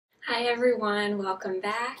Hi everyone, welcome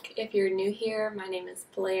back. If you're new here, my name is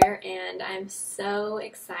Blair and I'm so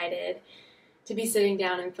excited to be sitting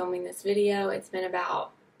down and filming this video. It's been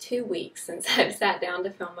about 2 weeks since I've sat down to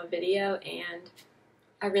film a video and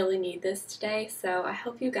I really need this today, so I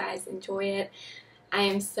hope you guys enjoy it. I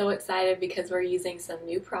am so excited because we're using some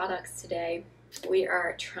new products today. We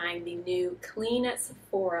are trying the new Clean at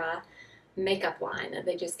Sephora makeup line that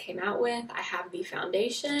they just came out with. I have the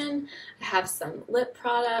foundation, I have some lip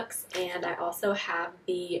products, and I also have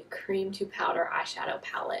the cream to powder eyeshadow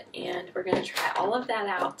palette, and we're going to try all of that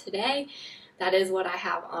out today. That is what I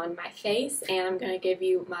have on my face, and I'm going to give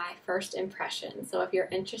you my first impression. So if you're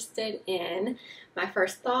interested in my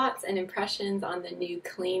first thoughts and impressions on the new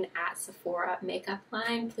Clean at Sephora makeup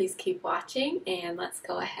line, please keep watching and let's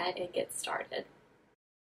go ahead and get started.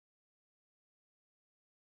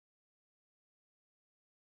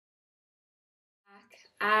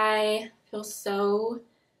 I feel so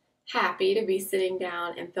happy to be sitting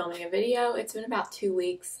down and filming a video. It's been about 2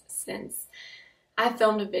 weeks since I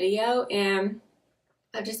filmed a video and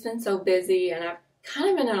I've just been so busy and I've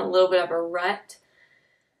kind of been in a little bit of a rut.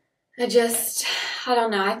 I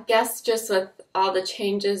don't know, I guess just with all the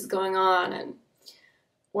changes going on and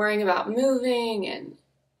worrying about moving and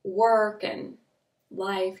work and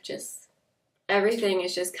life, just everything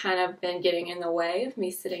has just kind of been getting in the way of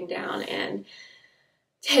me sitting down and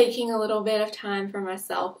taking a little bit of time for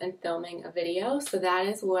myself and filming a video. So that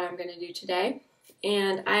is what I'm going to do today.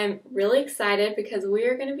 And I'm really excited because we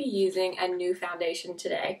are going to be using a new foundation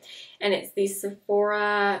today. And it's the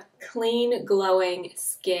Sephora Clean Glowing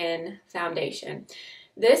Skin Foundation.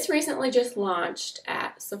 This recently just launched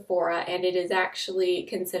at Sephora and it is actually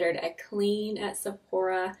considered a Clean at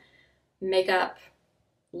Sephora makeup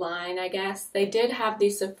line, I guess. They did have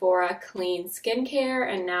the Sephora Clean Skincare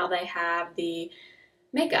and now they have the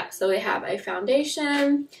makeup. So they have a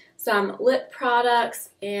foundation, some lip products,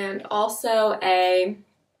 and also a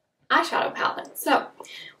eyeshadow palette. So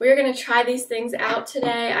we're going to try these things out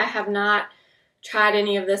today. I have not tried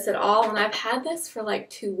any of this at all, and I've had this for like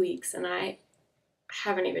 2 weeks and I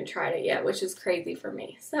haven't even tried it yet, which is crazy for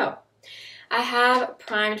me. So I have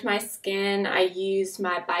primed my skin. I used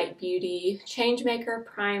my Bite Beauty Changemaker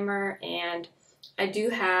primer, and I do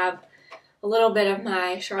have a little bit of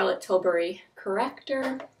my Charlotte Tilbury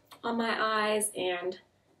corrector on my eyes, and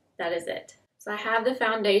that is it. So I have the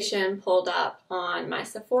foundation pulled up on my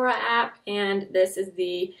Sephora app, and this is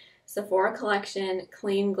the Sephora Collection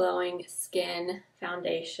Clean Glowing Skin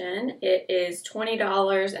Foundation. It is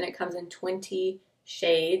 $20 and it comes in 20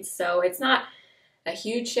 shades, so it's not a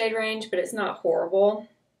huge shade range, but it's not horrible.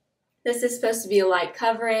 This is supposed to be a light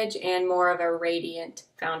coverage and more of a radiant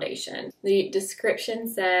foundation. The description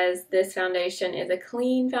says this foundation is a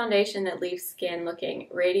clean foundation that leaves skin looking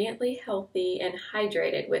radiantly healthy and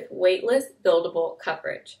hydrated with weightless, buildable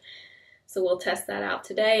coverage. So we'll test that out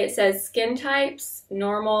today. It says skin types,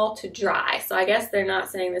 normal to dry. So I guess they're not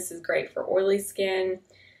saying this is great for oily skin.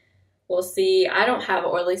 We'll see. I don't have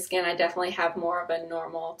oily skin. I definitely have more of a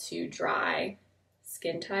normal to dry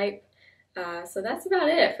skin type. So that's about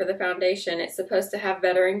it for the foundation. It's supposed to have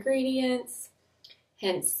better ingredients,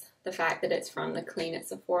 hence the fact that it's from the Clean at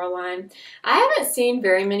Sephora line. I haven't seen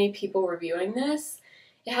very many people reviewing this.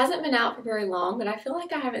 It hasn't been out for very long, but I feel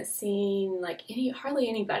like I haven't seen like hardly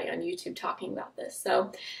anybody on YouTube talking about this.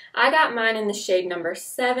 So I got mine in the shade number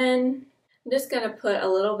 7. I'm just going to put a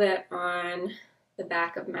little bit on the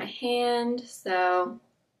back of my hand so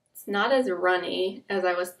it's not as runny as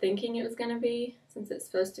I was thinking it was going to be, since it's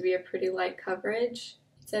supposed to be a pretty light coverage.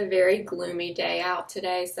 It's a very gloomy day out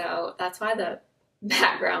today, so that's why the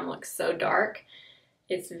background looks so dark.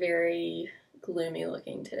 It's very gloomy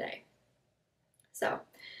looking today. So I'm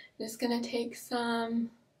just going to take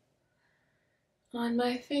some on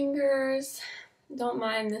my fingers. Don't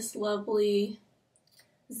mind this lovely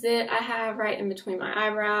zit I have right in between my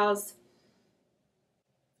eyebrows.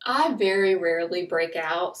 I very rarely break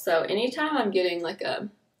out, so anytime I'm getting like a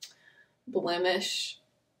blemish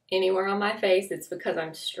anywhere on my face, it's because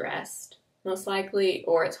I'm stressed, most likely,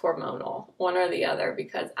 or it's hormonal, one or the other,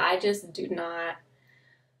 because I just do not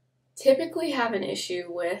typically have an issue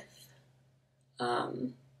with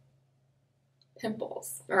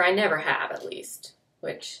pimples, or I never have at least,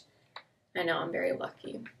 which I know I'm very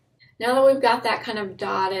lucky. Now that we've got that kind of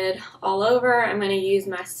dotted all over, I'm going to use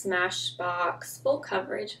my Smashbox Full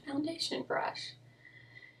Coverage Foundation brush.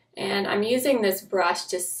 And I'm using this brush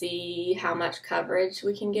to see how much coverage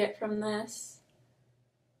we can get from this,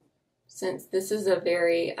 since this is a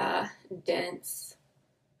very dense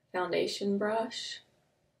foundation brush.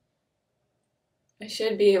 I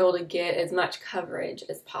should be able to get as much coverage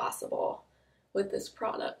as possible with this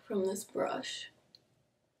product from this brush.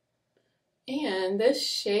 And this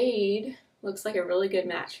shade looks like a really good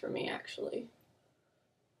match for me, actually.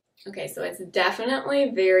 Okay, so it's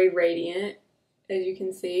definitely very radiant, as you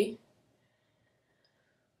can see,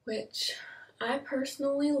 which I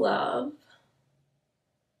personally love.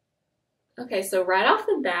 Okay, so right off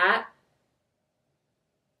the bat,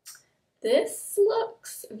 this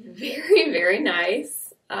looks very, very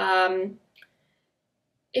nice. And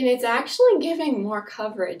it's actually giving more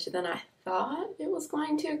coverage than I thought it was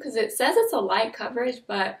going to, because it says it's a light coverage,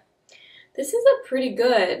 but this is a pretty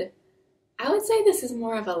good, I would say this is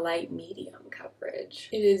more of a light medium coverage.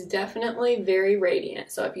 It is definitely very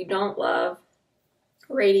radiant, so if you don't love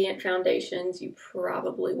radiant foundations, you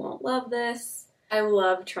probably won't love this. I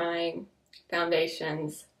love trying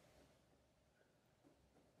foundations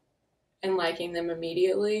and liking them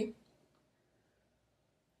immediately.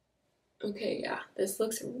 Okay, yeah, this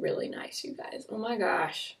looks really nice, you guys. Oh my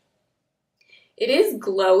gosh. It is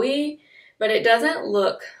glowy, but it doesn't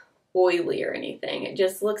look oily or anything. It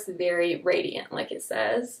just looks very radiant, like it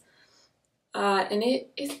says. And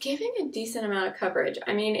it is giving a decent amount of coverage.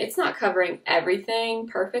 I mean, it's not covering everything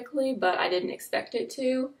perfectly, but I didn't expect it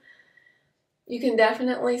to. You can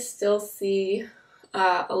definitely still see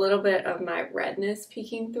a little bit of my redness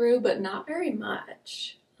peeking through, but not very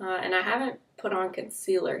much. And I haven't put on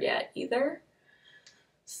concealer yet either.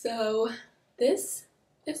 So this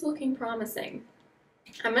is looking promising.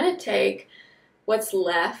 I'm going to take what's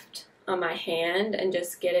left on my hand and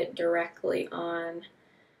just get it directly on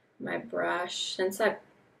my brush. Since I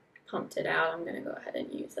pumped it out, I'm going to go ahead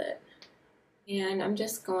and use it. And I'm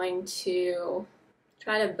just going to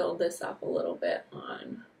try to build this up a little bit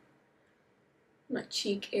on my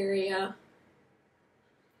cheek area.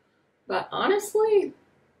 But honestly,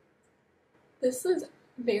 this is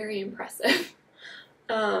very impressive.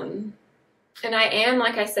 And I am,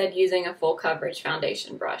 like I said, using a full coverage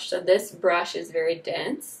foundation brush. So this brush is very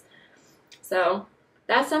dense. So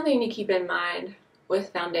that's something to keep in mind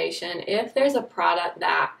with foundation. If there's a product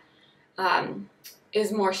that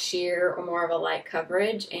is more sheer or more of a light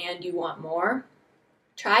coverage and you want more,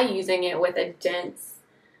 try using it with a dense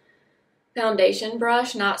foundation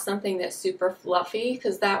brush, not something that's super fluffy,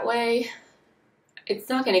 because that way it's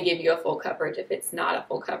not going to give you a full coverage if it's not a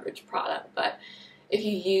full coverage product. But if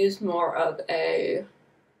you use more of a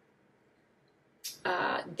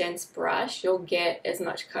dense brush, you'll get as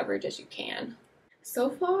much coverage as you can. So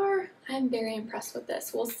far, I'm very impressed with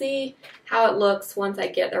this. We'll see how it looks once I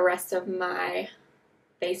get the rest of my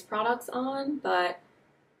face products on, but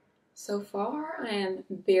so far I am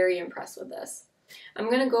very impressed with this. I'm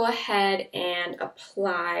going to go ahead and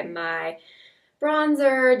apply my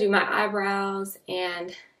bronzer, do my eyebrows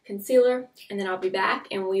and concealer, and then I'll be back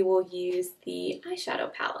and we will use the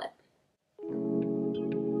eyeshadow palette.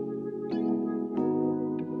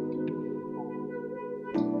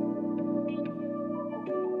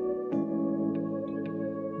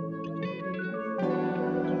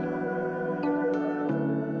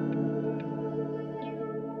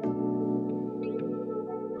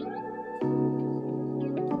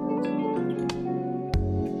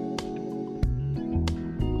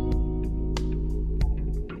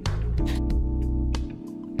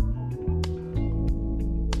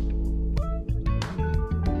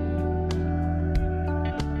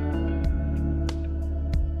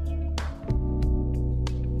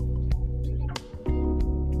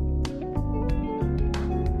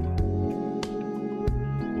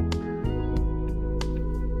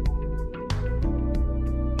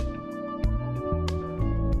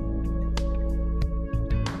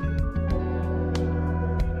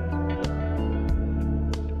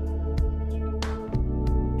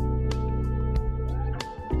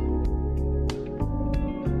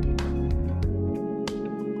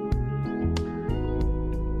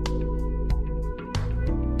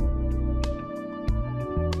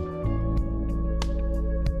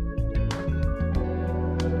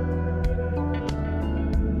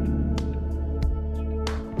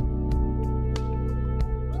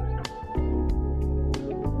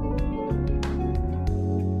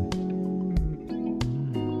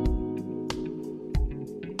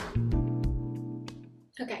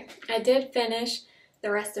 Okay, I did finish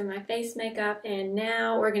the rest of my face makeup, and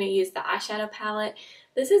now we're going to use the eyeshadow palette.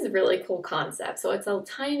 This is a really cool concept. So it's a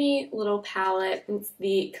tiny little palette. It's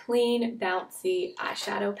the Clean Bouncy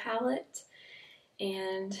Eyeshadow Palette.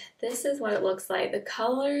 And this is what it looks like. The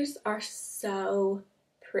colors are so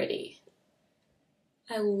pretty.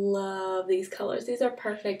 I love these colors. These are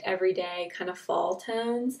perfect everyday kind of fall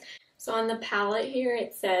tones. So on the palette here,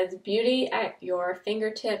 it says beauty at your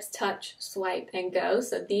fingertips, touch, swipe, and go.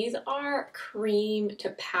 So these are cream to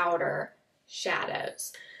powder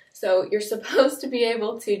shadows. So you're supposed to be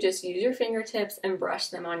able to just use your fingertips and brush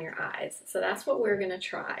them on your eyes. So that's what we're gonna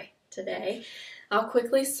try today. I'll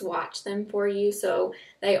quickly swatch them for you. So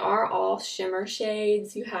they are all shimmer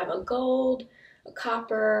shades. You have a gold, a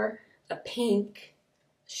copper, a pink,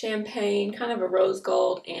 champagne, kind of a rose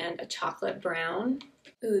gold, and a chocolate brown.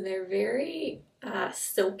 Ooh, they're very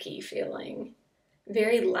silky feeling,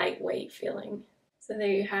 very lightweight feeling. So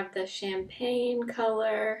there you have the champagne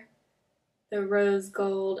color, the rose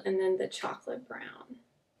gold, and then the chocolate brown.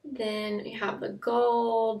 Then you have the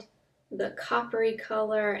gold, the coppery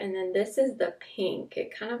color, and then this is the pink.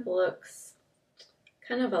 It kind of looks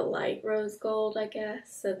kind of a light rose gold, I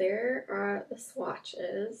guess. So there are the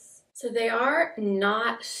swatches. So they are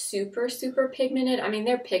not super pigmented. I mean,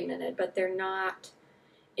 they're pigmented, but they're not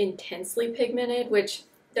intensely pigmented, which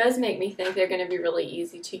does make me think they're going to be really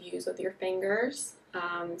easy to use with your fingers.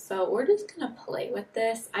 So we're just going to play with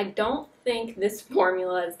this. I don't think this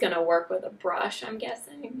formula is going to work with a brush, I'm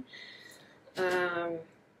guessing. So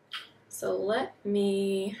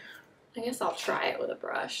I guess I'll try it with a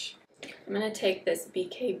brush. I'm going to take this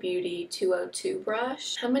BK Beauty 202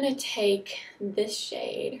 brush. I'm going to take this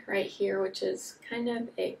shade right here, which is kind of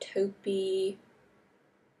a taupey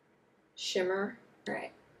shimmer. All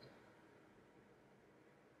right.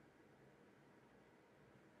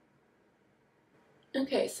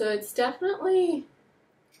 Okay, so it's definitely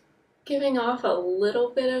giving off a little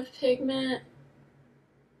bit of pigment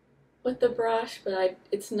with the brush, but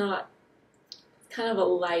it's not, it's kind of a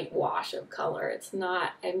light wash of color. It's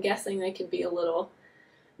not, I'm guessing they could be a little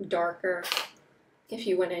darker if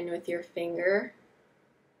you went in with your finger.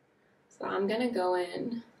 So I'm gonna go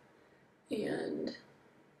in and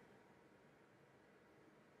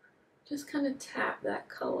just kind of tap that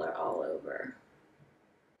color all over.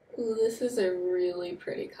 Ooh, this is a really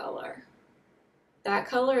pretty color. That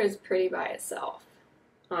color is pretty by itself,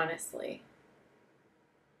 honestly.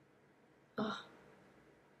 Oh,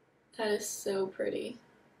 that is so pretty.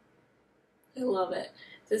 I love it.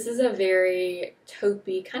 This is a very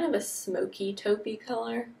taupey, kind of a smoky taupey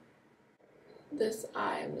color. This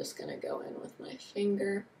eye, I'm just gonna go in with my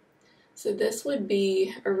finger. So this would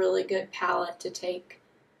be a really good palette to take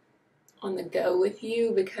on the go with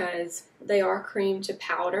you because they are cream to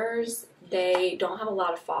powders. They don't have a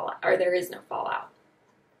lot of fallout, or there is no fallout.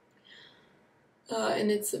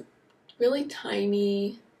 And it's a really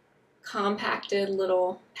tiny, compacted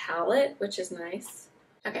little palette, which is nice.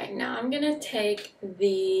 Okay, now I'm gonna take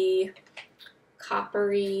the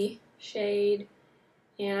coppery shade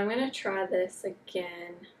and I'm gonna try this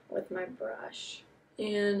again with my brush.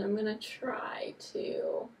 And I'm gonna try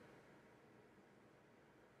to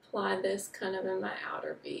apply this kind of in my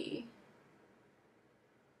outer V.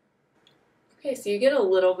 Okay, so you get a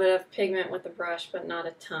little bit of pigment with the brush, but not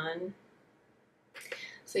a ton.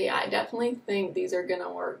 So yeah, I definitely think these are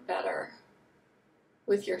gonna work better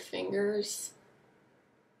with your fingers.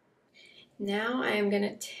 Now I am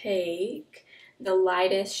gonna take the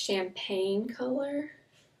lightest champagne color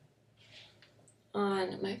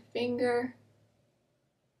on my finger.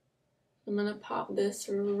 I'm gonna pop this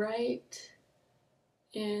right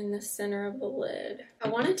in the center of the lid. I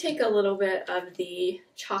want to take a little bit of the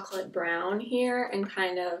chocolate brown here and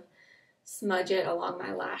kind of smudge it along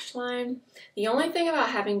my lash line. The only thing about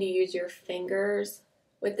having to use your fingers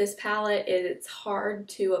with this palette is it's hard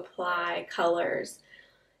to apply colors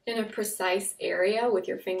in a precise area with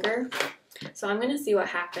your finger. So I'm going to see what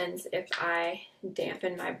happens if I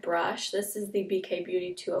dampen my brush. This is the BK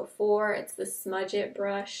Beauty 204. It's the Smudge It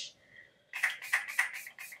brush.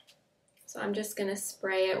 So I'm just going to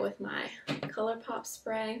spray it with my ColourPop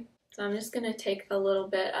spray. So I'm just going to take a little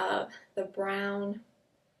bit of the brown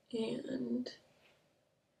and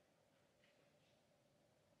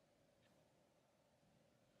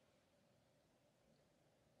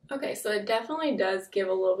okay, so it definitely does give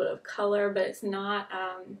a little bit of color, but it's not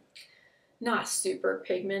super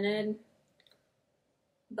pigmented.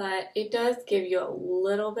 But it does give you a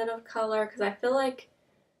little bit of color because I feel like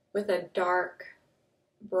with a dark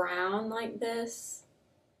brown like this,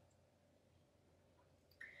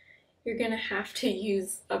 you're gonna have to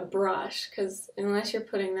use a brush because unless you're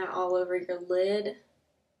putting that all over your lid,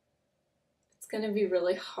 it's gonna be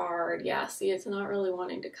really hard. Yeah, see, it's not really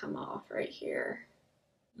wanting to come off right here.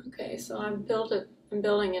 Okay, so I'm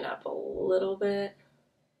building it up a little bit,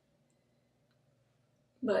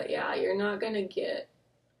 but yeah, you're not gonna get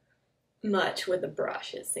much with a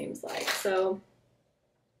brush, it seems like. So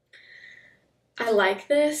I like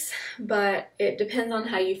this, but it depends on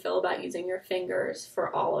how you feel about using your fingers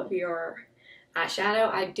for all of your eyeshadow.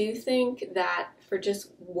 I do think that for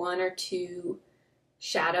just one or two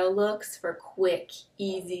shadow looks for quick,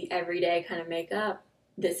 easy, everyday kind of makeup,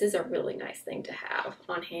 this is a really nice thing to have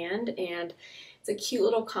on hand, and it's a cute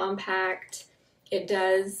little compact. It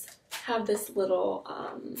does have this little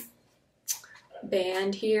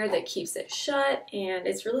band here that keeps it shut, and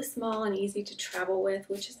it's really small and easy to travel with,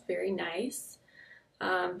 which is very nice.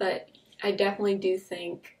 But I definitely do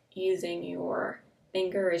think using your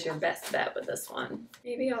finger is your best bet with this one.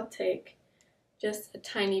 Maybe I'll take just a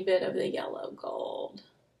tiny bit of the yellow gold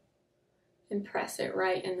and press it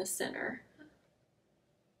right in the center.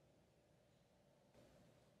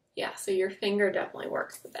 Yeah, so your finger definitely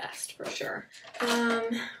works the best for sure.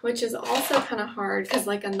 Which is also kind of hard because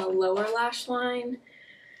like on the lower lash line,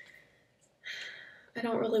 I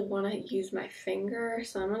don't really want to use my finger,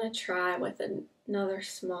 so I'm going to try with another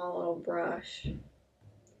small little brush.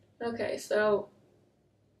 Okay, so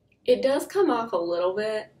it does come off a little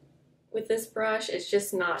bit with this brush. It's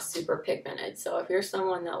just not super pigmented. So if you're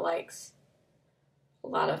someone that likes a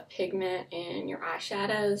lot of pigment in your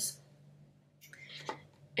eyeshadows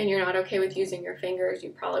and you're not okay with using your fingers,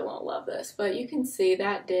 you probably won't love this. But you can see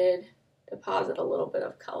that did deposit a little bit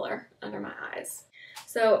of color under my eyes.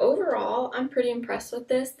 So overall, I'm pretty impressed with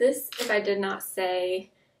this. This, if I did not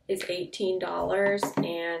say, is $18,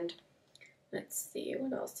 and let's see,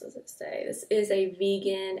 what else does it say? This is a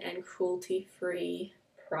vegan and cruelty-free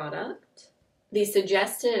product. The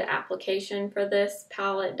suggested application for this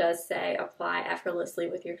palette does say apply effortlessly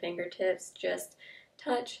with your fingertips. Just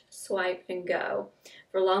touch, swipe, and go.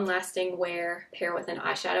 For long-lasting wear, pair with an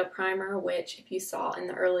eyeshadow primer, which if you saw in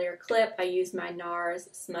the earlier clip, I used my Nars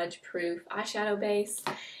smudge-proof eyeshadow base,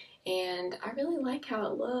 and I really like how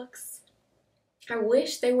it looks. I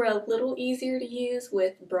wish they were a little easier to use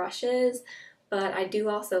with brushes, but I do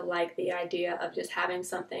also like the idea of just having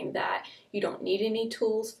something that you don't need any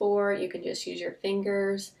tools for. You can just use your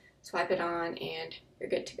fingers, swipe it on, and you're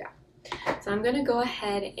good to go. So I'm going to go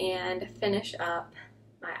ahead and finish up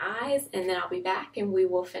my eyes, and then I'll be back and we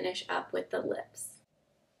will finish up with the lips.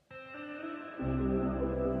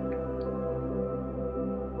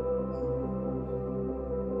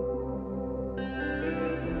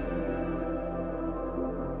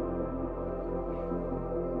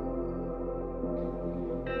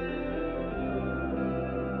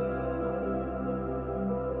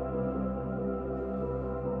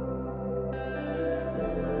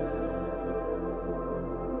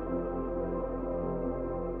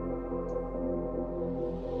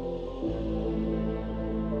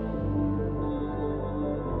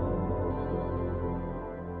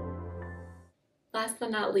 Last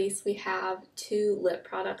but not least, we have two lip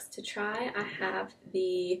products to try. I have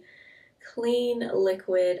the Clean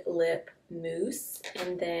Liquid Lip Mousse,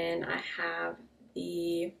 and then I have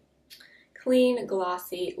the Clean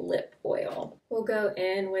Glossy Lip Oil. We'll go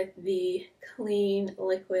in with the Clean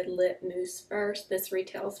Liquid Lip Mousse first. This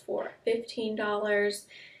retails for $15.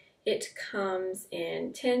 It comes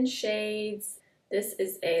in 10 shades. This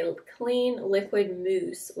is a clean liquid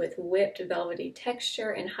mousse with whipped velvety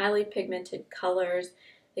texture and highly pigmented colors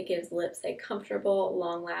that gives lips a comfortable,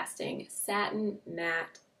 long-lasting satin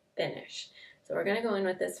matte finish. So we're going to go in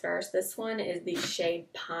with this first. This one is the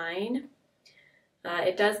shade Pine.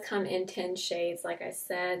 It does come in 10 shades, like I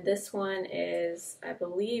said. This one is, I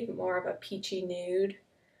believe, more of a peachy nude.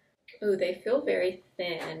 Ooh, they feel very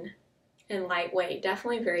thin and lightweight,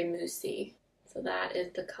 definitely very moussey. So that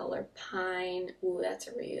is the color Pine. Ooh, that's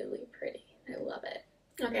really pretty. I love it.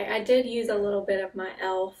 Okay, I did use a little bit of my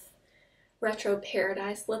e.l.f. Retro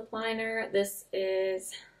Paradise lip liner. This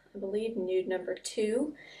is, I believe, nude number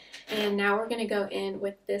 2. And now we're going to go in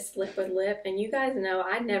with this liquid lip. And you guys know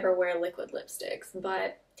I never wear liquid lipsticks,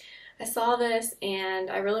 but I saw this and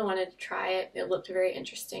I really wanted to try it. It looked very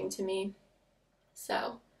interesting to me.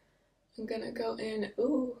 So I'm going to go in.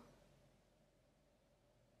 Ooh.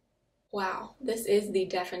 Wow, this is the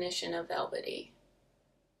definition of velvety.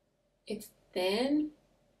 It's thin.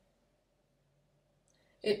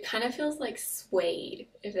 It kind of feels like suede,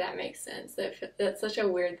 if that makes sense. That's such a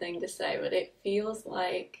weird thing to say, but it feels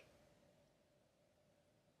like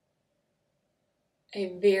a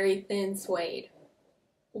very thin suede.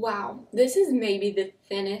 Wow, this is maybe the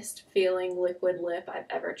thinnest feeling liquid lip I've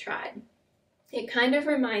ever tried. It kind of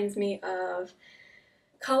reminds me of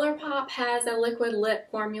ColourPop has a liquid lip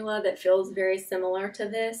formula that feels very similar to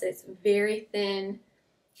this. It's very thin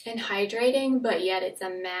and hydrating, but yet it's a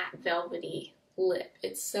matte velvety lip.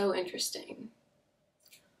 It's so interesting.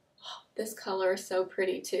 Oh, this color is so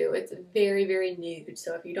pretty too. It's very, very nude.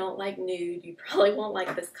 So if you don't like nude, you probably won't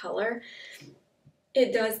like this color.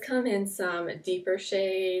 It does come in some deeper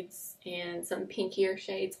shades and some pinkier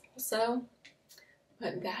shades also.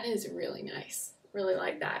 But that is really nice. Really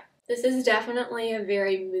like that. This is definitely a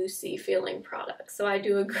very moussey feeling product. So I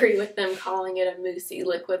do agree with them calling it a moussey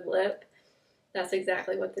liquid lip. That's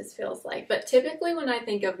exactly what this feels like. But typically when I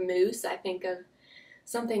think of mousse, I think of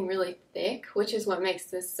something really thick, which is what makes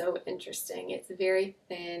this so interesting. It's very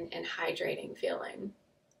thin and hydrating feeling.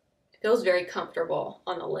 It feels very comfortable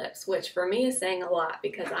on the lips, which for me is saying a lot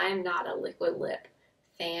because I am not a liquid lip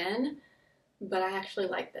fan, but I actually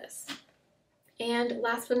like this. And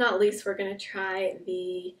last but not least, we're going to try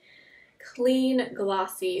the Clean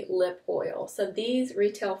Glossy Lip Oil. So these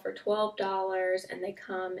retail for $12 and they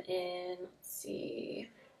come in, let's see,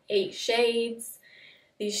 8 shades.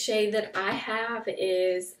 The shade that I have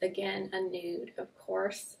is, again, a nude, of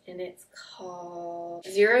course, and it's called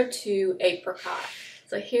 02 Apricot.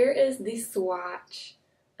 So here is the swatch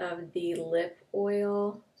of the lip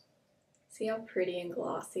oil. See how pretty and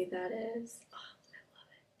glossy that is? Oh,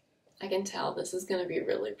 I can tell this is going to be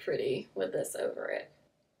really pretty with this over it.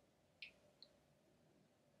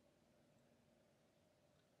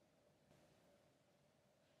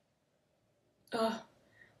 Oh,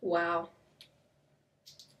 wow.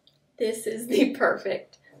 This is the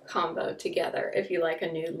perfect combo together if you like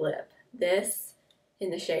a nude lip. This in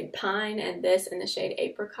the shade Pine and this in the shade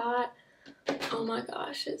Apricot. Oh my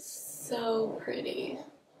gosh, it's so pretty.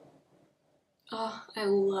 Oh, I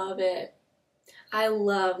love it. I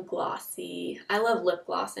love glossy. I love lip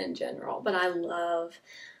gloss in general, but I love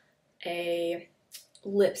a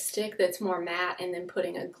lipstick that's more matte and then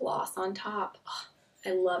putting a gloss on top. Oh,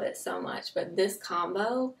 I love it so much. But this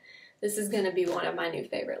combo, this is going to be one of my new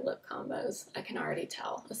favorite lip combos. I can already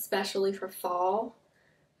tell, especially for fall.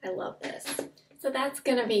 I love this. So that's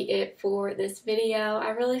going to be it for this video. I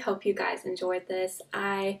really hope you guys enjoyed this.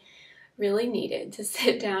 I really needed to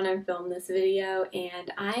sit down and film this video,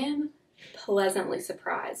 and I am pleasantly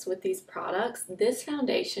surprised with these products. This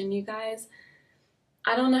foundation, you guys,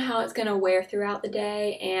 I don't know how it's going to wear throughout the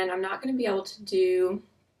day, and I'm not going to be able to do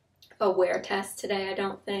a wear test today, I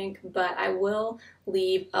don't think, but I will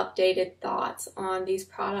leave updated thoughts on these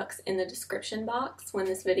products in the description box when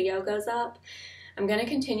this video goes up. I'm going to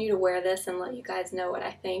continue to wear this and let you guys know what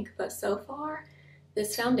I think, but so far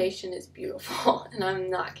this foundation is beautiful, and I'm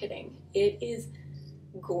not kidding. It is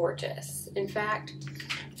gorgeous. In fact,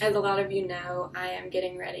 as a lot of you know, I am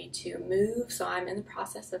getting ready to move, so I'm in the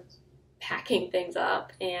process of packing things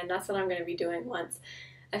up, and that's what I'm going to be doing once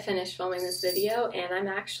I finish filming this video. And I'm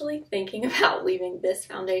actually thinking about leaving this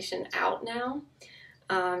foundation out now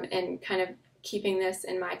and kind of keeping this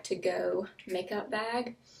in my to-go makeup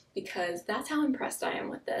bag because that's how impressed I am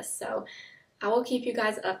with this. So I will keep you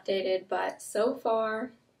guys updated, but so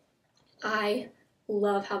far I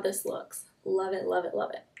love how this looks. Love it, love it,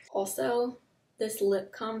 love it. Also, this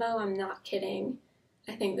lip combo, I'm not kidding.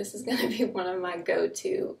 I think this is going to be one of my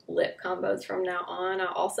go-to lip combos from now on.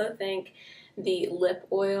 I also think the lip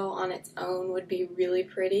oil on its own would be really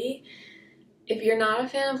pretty. If you're not a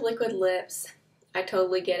fan of liquid lips, I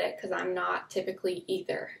totally get it because I'm not typically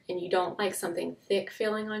either. And you don't like something thick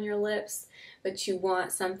feeling on your lips, but you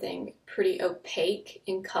want something pretty opaque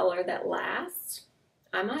in color that lasts.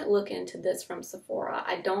 I might look into this from Sephora.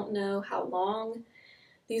 I don't know how long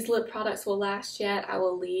these lip products will last yet. I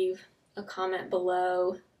will leave a comment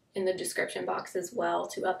below in the description box as well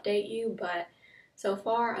to update you, but so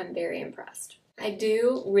far I'm very impressed. I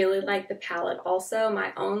do really like the palette also.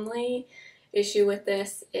 My only issue with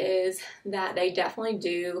this is that they definitely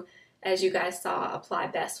do, as you guys saw, apply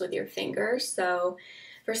best with your fingers. So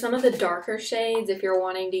for some of the darker shades, if you're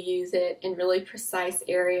wanting to use it in really precise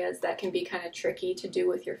areas, that can be kind of tricky to do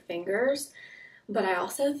with your fingers. But I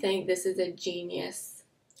also think this is a genius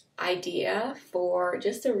idea for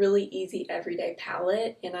just a really easy everyday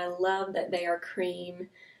palette, and I love that they are cream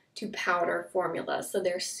to powder formulas, so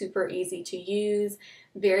they're super easy to use,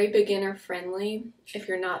 very beginner friendly. If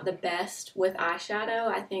you're not the best with eyeshadow,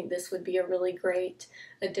 I think this would be a really great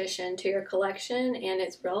addition to your collection, and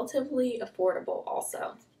it's relatively affordable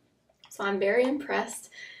also. So I'm very impressed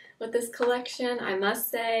with this collection. I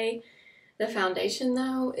must say the foundation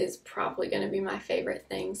though is probably going to be my favorite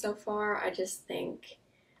thing so far. I just think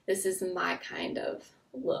this is my kind of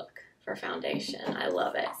look for foundation. I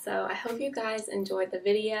love it. So I hope you guys enjoyed the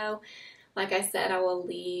video. Like I said, I will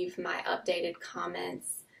leave my updated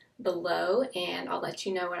comments below and I'll let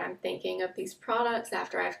you know what I'm thinking of these products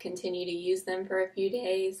after I've continued to use them for a few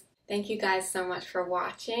days. Thank you guys so much for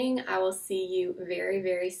watching. I will see you very,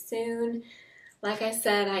 very soon Like I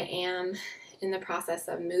said, I am in the process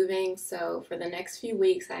of moving, so for the next few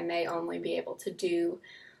weeks I may only be able to do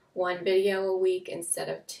one video a week instead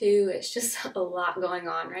of two. It's just a lot going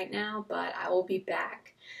on right now, but I will be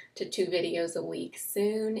back to 2 videos a week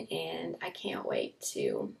soon, and I can't wait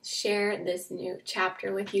to share this new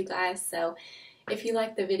chapter with you guys. So if you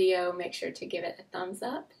like the video, make sure to give it a thumbs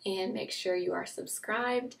up and make sure you are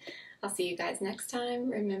subscribed. I'll see you guys next time.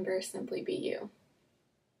 Remember, simply be you.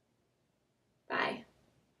 Bye.